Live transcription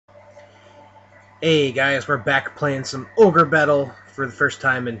Hey guys, we're back playing some Ogrebattle for the first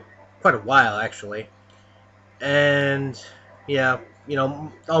time in quite a while, actually. And yeah,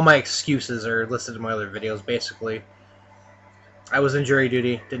 all my excuses are listed in my other videos. Basically, I was in jury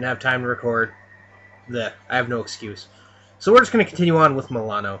duty, didn't have time to record. I have no excuse. So we're just going to continue on with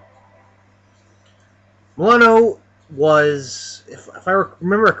Malano. Malano was, if I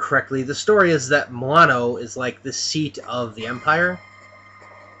remember correctly, the story is that Malano is like the seat of the Empire,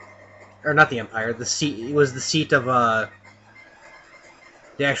 or not the Empire. The seat it was the seat of the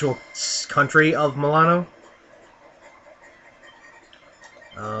actual country of Malano.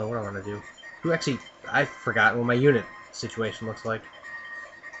 What do I want to do? Who actually? I've forgotten what my unit situation looks like.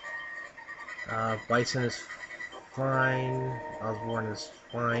 Bison is fine. Osborne is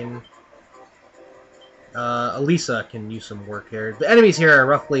fine. Elisa can use some work here. The enemies here are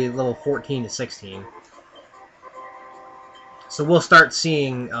roughly level 14 to 16. So we'll start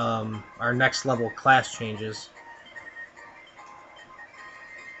seeing our next level class changes.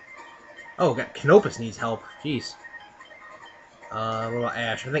 Oh, Canopus needs help. Jeez. What about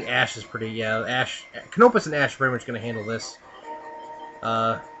Ash? I think Ash is pretty... Yeah, Ash... Canopus and Ash are pretty much going to handle this.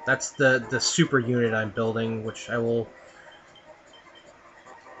 That's the super unit I'm building, which I will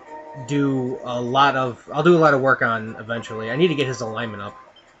do a lot of... I'll do a lot of work on eventually. I need to get his alignment up.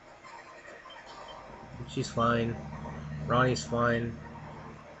 She's fine. Ronnie's fine.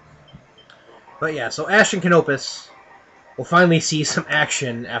 But yeah, so Ash and Canopus will finally see some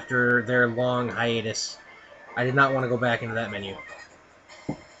action after their long hiatus. I did not want to go back into that menu.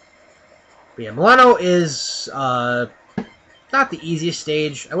 But yeah, Malano is not the easiest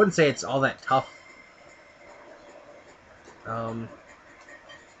stage. I wouldn't say it's all that tough. I'm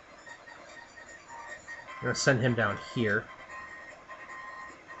going to send him down here.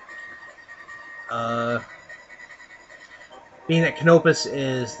 Being that Canopus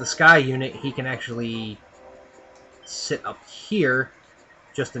is the Sky unit, he can actually sit up here,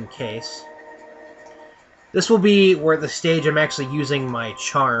 just in case. This will be where the stage I'm actually using my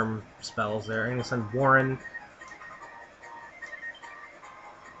charm spells there. I'm going to send Warren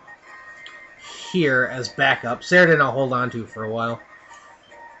here as backup. Saradin I'll hold on to for a while.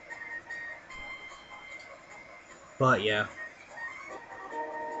 But yeah.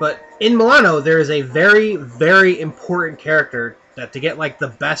 But in Malano, there is a very, very important character that to get like the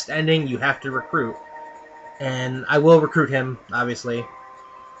best ending, you have to recruit. And I will recruit him, obviously.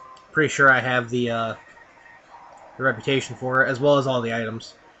 Pretty sure I have the reputation for it, as well as all the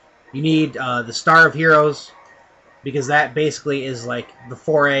items. You need the Star of Heroes, because that basically is like the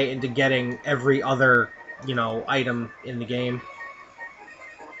foray into getting every other, item in the game.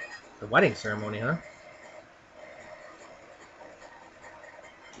 The wedding ceremony, huh?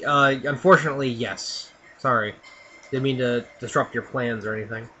 Unfortunately, yes. Sorry. Didn't mean to disrupt your plans or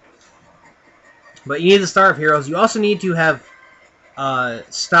anything. But you need the Star of Heroes. You also need to have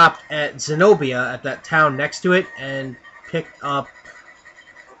stopped at Zenobia, at that town next to it, and picked up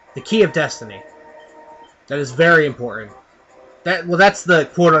the Key of Destiny. That is very important. That's the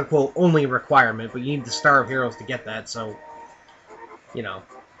quote-unquote only requirement, but you need the Star of Heroes to get that, so, as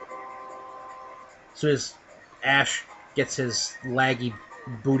soon as Ash gets his laggy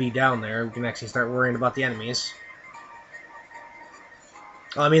booty down there, we can actually start worrying about the enemies.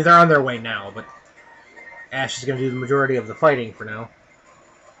 Well, I mean, they're on their way now, but Ash is going to do the majority of the fighting for now.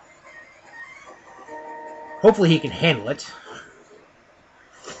 Hopefully he can handle it.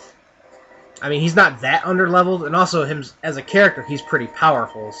 I mean, he's not that underleveled, and also him as a character, he's pretty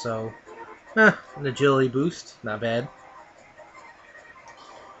powerful, so... an agility boost, not bad.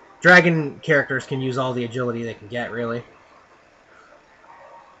 Dragon characters can use all the agility they can get, really.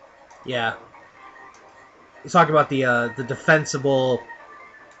 Yeah. Let's talk about the defensible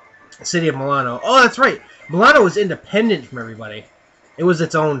city of Malano. Oh, that's right! Malano was independent from everybody. It was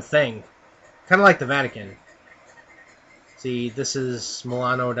its own thing. Kind of like the Vatican. See, this is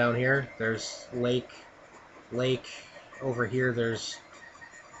Malano down here. There's lake. Over here, there's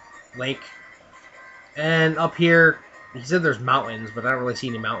lake. And up here, he said there's mountains, but I don't really see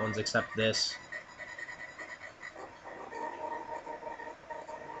any mountains except this.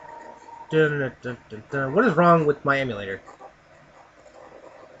 Dun, dun, dun, dun, dun. What is wrong with my emulator?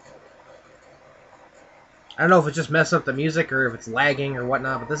 I don't know if it's just messing up the music or if it's lagging or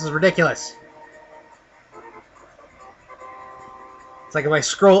whatnot, but this is ridiculous. It's like if I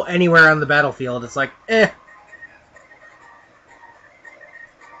scroll anywhere on the battlefield, it's like, eh.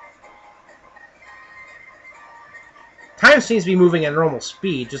 Time seems to be moving at normal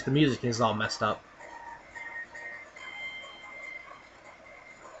speed, just the music is all messed up.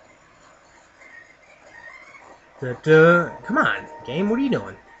 Come on, game, what are you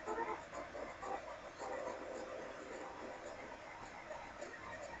doing?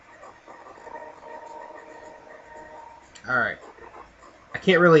 Alright. I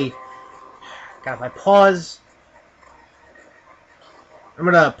can't really... God, if I pause... I'm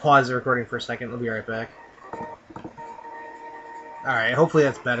gonna pause the recording for a second. I'll be right back. Alright, hopefully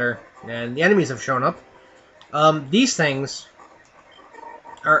that's better. And the enemies have shown up. These things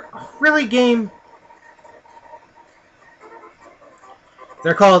are... Really, game?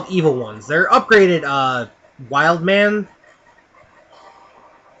 They're called Evil Ones. They're upgraded, Wild Man.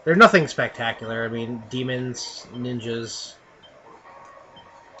 They're nothing spectacular. I mean, demons, ninjas.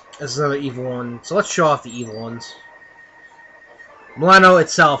 This is another evil one. So let's show off the evil ones. Malano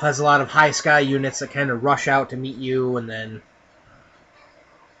itself has a lot of high sky units that kind of rush out to meet you, and then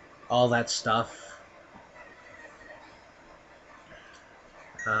all that stuff.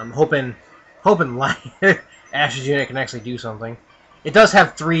 Hoping Ash's unit can actually do something. It does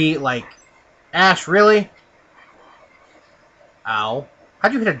have 3, like... Ash, really? Ow.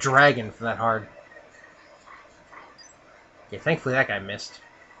 How'd you hit a dragon for that hard? Okay, thankfully that guy missed.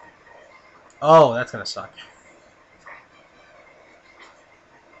 Oh, that's gonna suck.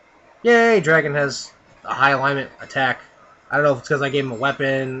 Yay, dragon has a high alignment attack. I don't know if it's because I gave him a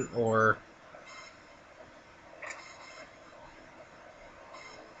weapon, or...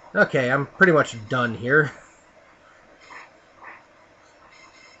 Okay, I'm pretty much done here.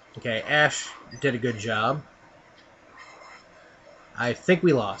 Okay, Ash did a good job. I think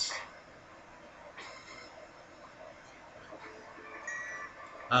we lost.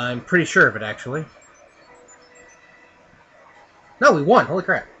 I'm pretty sure of it, actually. No, we won. Holy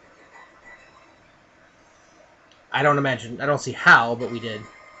crap. I don't see how, but we did.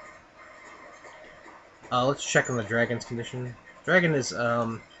 Let's check on the dragon's condition. Dragon is,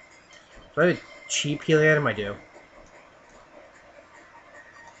 do I have a cheap healing item? I do.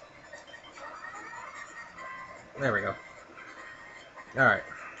 There we go. Alright.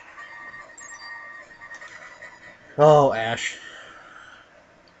 Oh, Ash.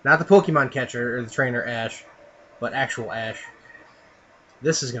 Not the Pokemon catcher, or the trainer Ash, but actual Ash.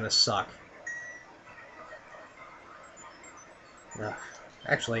 This is gonna suck. Ugh.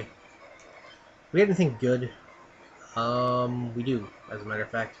 Actually, we have anything good? We do, as a matter of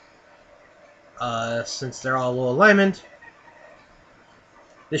fact. Since they're all low alignment,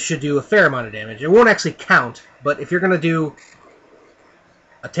 this should do a fair amount of damage. It won't actually count, but if you're gonna do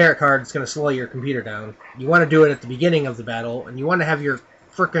a tarot card that's gonna slow your computer down, you want to do it at the beginning of the battle, and you want to have your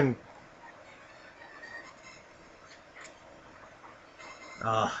frickin'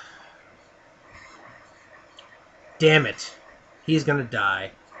 damn it. He's gonna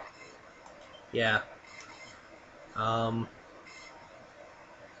die. Yeah. You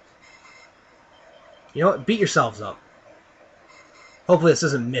know what? Beat yourselves up. Hopefully this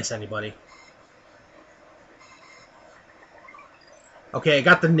doesn't miss anybody. Okay, I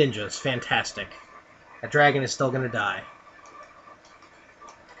got the ninjas. Fantastic. That dragon is still gonna die.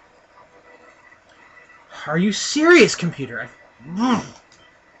 Are you serious, computer?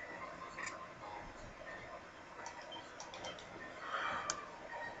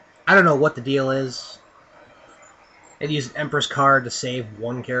 I don't know what the deal is. It used an Empress card to save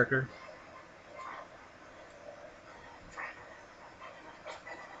one character.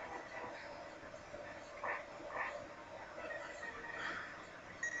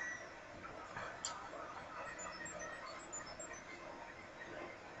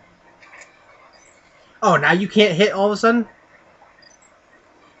 Oh, now you can't hit all of a sudden?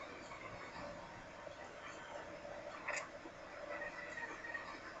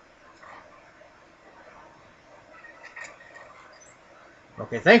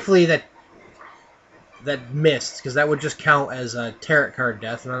 Okay, thankfully that missed, because that would just count as a tarot card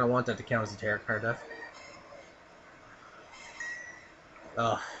death, and I don't want that to count as a tarot card death.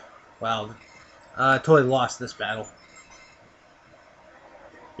 Oh, wow. Totally lost this battle.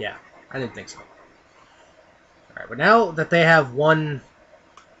 Yeah, I didn't think so. Alright, but now that they have one...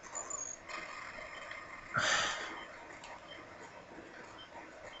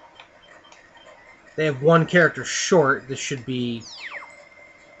 They have one character short, this should be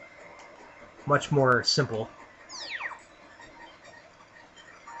much more simple.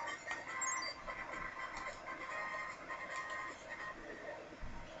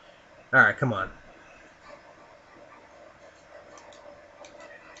 Alright, come on.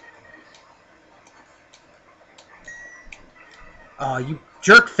 Oh, you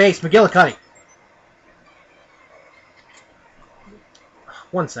jerk face, McGillicuddy!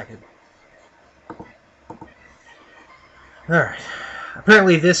 1 second. Alright.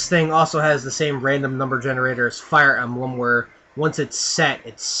 Apparently this thing also has the same random number generator as Fire Emblem, where once it's set,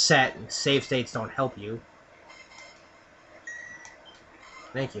 and save states don't help you.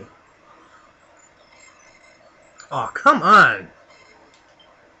 Thank you. Oh, come on!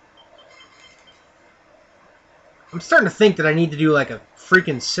 I'm starting to think that I need to do like a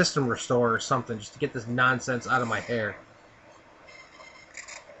freaking system restore or something just to get this nonsense out of my hair.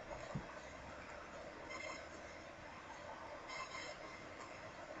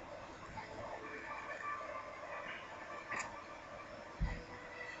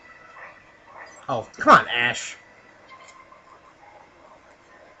 Oh, come on, Ash.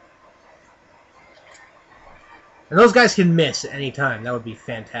 And those guys can miss at any time. That would be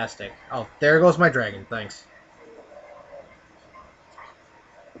fantastic. Oh, there goes my dragon. Thanks.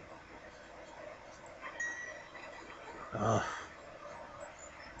 Ugh.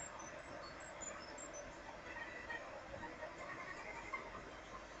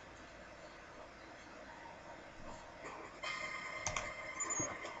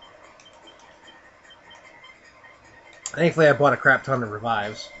 Thankfully, I bought a crap ton of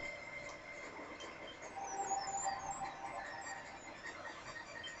revives.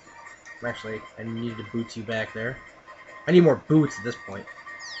 Actually, I needed to boot you back there. I need more boots at this point.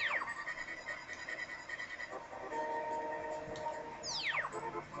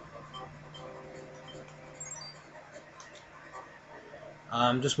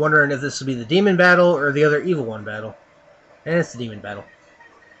 I'm just wondering if this will be the demon battle or the other evil one battle. And it's the demon battle.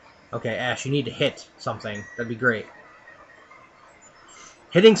 Okay, Ash, you need to hit something. That'd be great.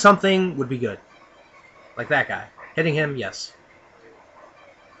 Hitting something would be good. Like that guy. Hitting him, yes.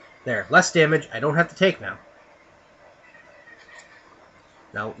 There, less damage. I don't have to take now.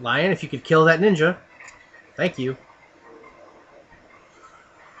 Now, Lion, if you could kill that ninja. Thank you.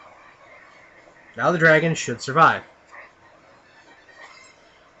 Now the dragon should survive.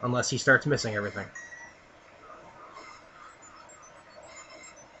 Unless he starts missing everything.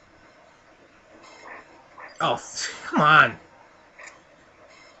 Oh, come on.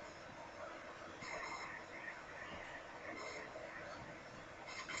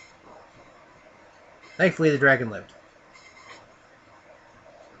 Thankfully, the dragon lived.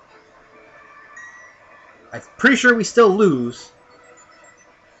 I'm pretty sure we still lose.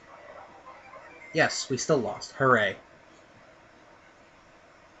 Yes, we still lost. Hooray.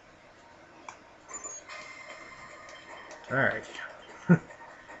 Alright.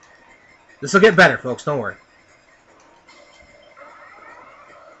 This will get better, folks. Don't worry.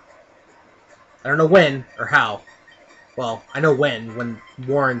 I don't know when or how. Well, I know when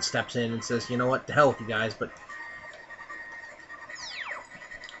Warren steps in and says, you know what, to hell with you guys, but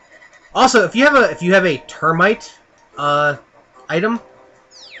also, if you have a termite item,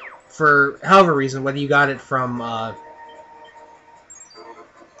 for however reason, whether you got it from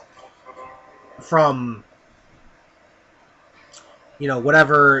you know,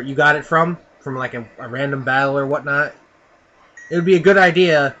 whatever you got it from like a random battle or whatnot, it would be a good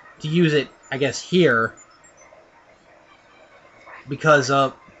idea to use it, I guess, here, because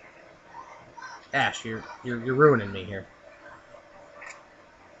Ash, you're ruining me here.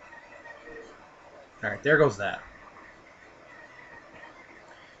 Alright, there goes that.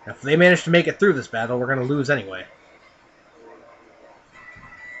 Now, if they manage to make it through this battle, we're going to lose anyway.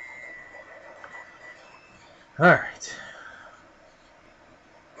 Alright.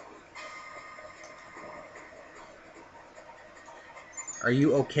 Are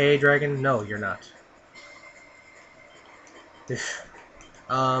you okay, Dragon? No, you're not.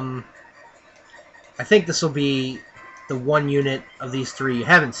 I think this will be the one unit of these three you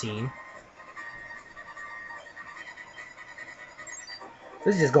haven't seen.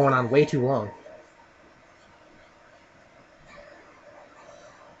 This is just going on way too long.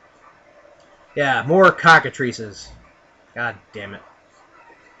 Yeah, more cockatrices. God damn it.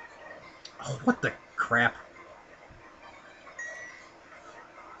 Oh, what the crap.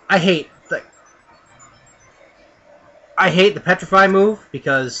 I hate the petrify move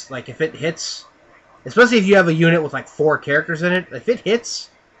because, like, if it hits, especially if you have a unit with like 4 characters in it, if it hits,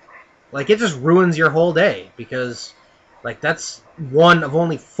 like, it just ruins your whole day because, like, that's one of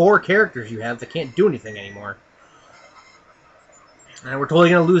only 4 characters you have that can't do anything anymore. And we're totally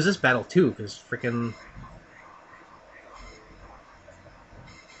gonna lose this battle too because freaking.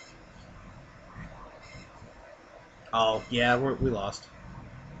 Oh yeah, we lost.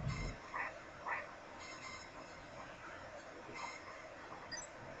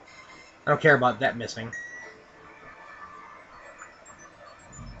 I don't care about that missing.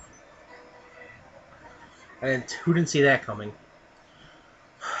 And who didn't see that coming?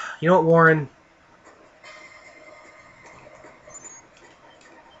 You know what, Warren?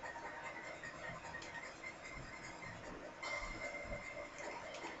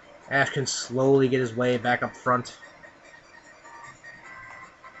 Ash can slowly get his way back up front.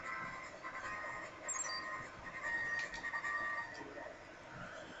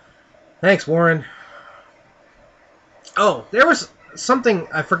 Thanks, Warren. Oh, there was something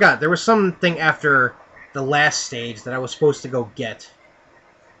I forgot. There was something after the last stage that I was supposed to go get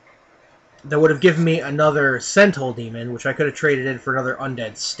that would have given me another Sentinel Demon, which I could have traded in for another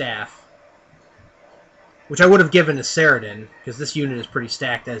Undead Staff. Which I would have given to Saradin, because this unit is pretty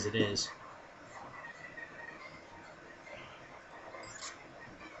stacked as it is.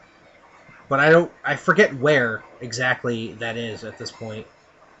 But I forget where exactly that is at this point.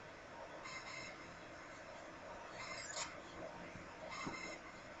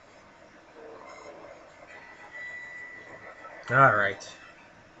 Alright.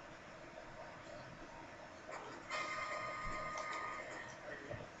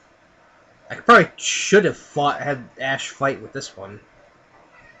 I probably should have had Ash fight with this one.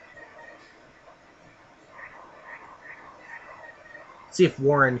 See if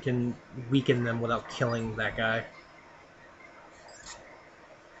Warren can weaken them without killing that guy.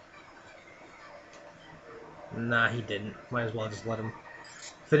 Nah, he didn't. Might as well just let him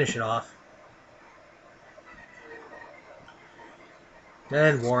finish it off.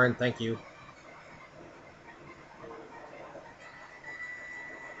 And Warren, thank you.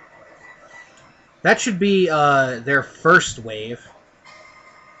 That should be their first wave.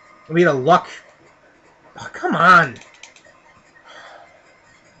 I mean, a luck. Oh, come on.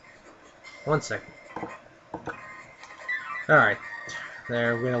 1 second. Alright.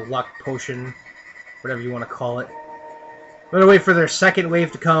 There, we're gonna luck potion. Whatever you want to call it. I'm gonna wait for their second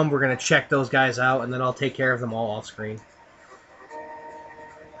wave to come. We're gonna check those guys out, and then I'll take care of them all off screen.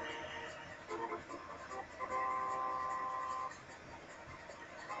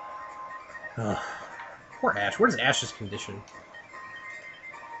 Ugh. Poor Ash. What is Ash's condition?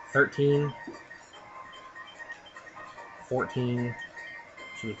 13. 14.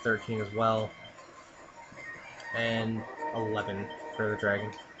 Should be 13 as well. And 11 for the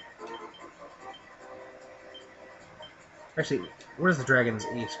dragon. Actually, what is the dragon's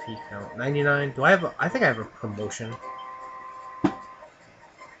HP count? 99? Do I have I think I have a promotion.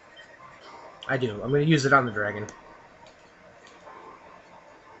 I do. I'm going to use it on the dragon.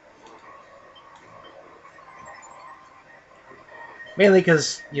 Mainly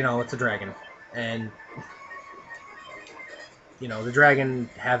because, you know, it's a dragon. And, you know, the dragon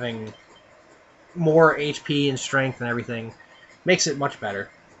having more HP and strength and everything makes it much better.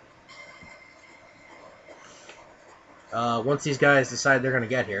 Once these guys decide they're going to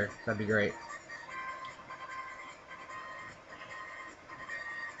get here, that'd be great.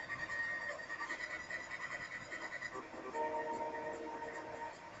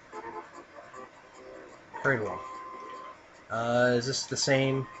 Very well. Is this the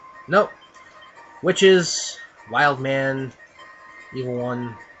same? Nope. Witches, Wild Man, Evil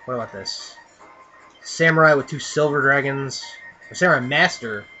One. What about this? Samurai with 2 silver dragons. Or Samurai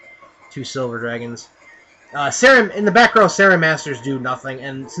Master, 2 silver dragons. In the back row, Samurai Masters do nothing,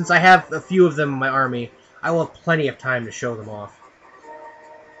 and since I have a few of them in my army, I will have plenty of time to show them off.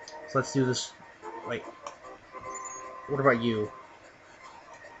 So let's do this. Wait. What about you?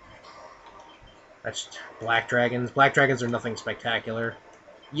 That's black dragons. Black dragons are nothing spectacular.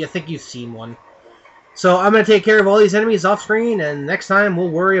 You think you've seen one. So I'm going to take care of all these enemies off screen, and next time we'll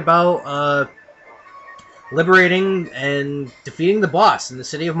worry about liberating and defeating the boss in the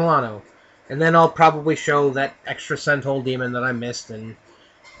city of Malano. And then I'll probably show that extra Sentinel Demon that I missed and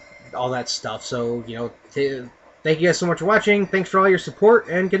all that stuff. So, you know, thank you guys so much for watching. Thanks for all your support,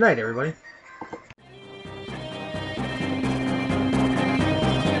 and good night, everybody.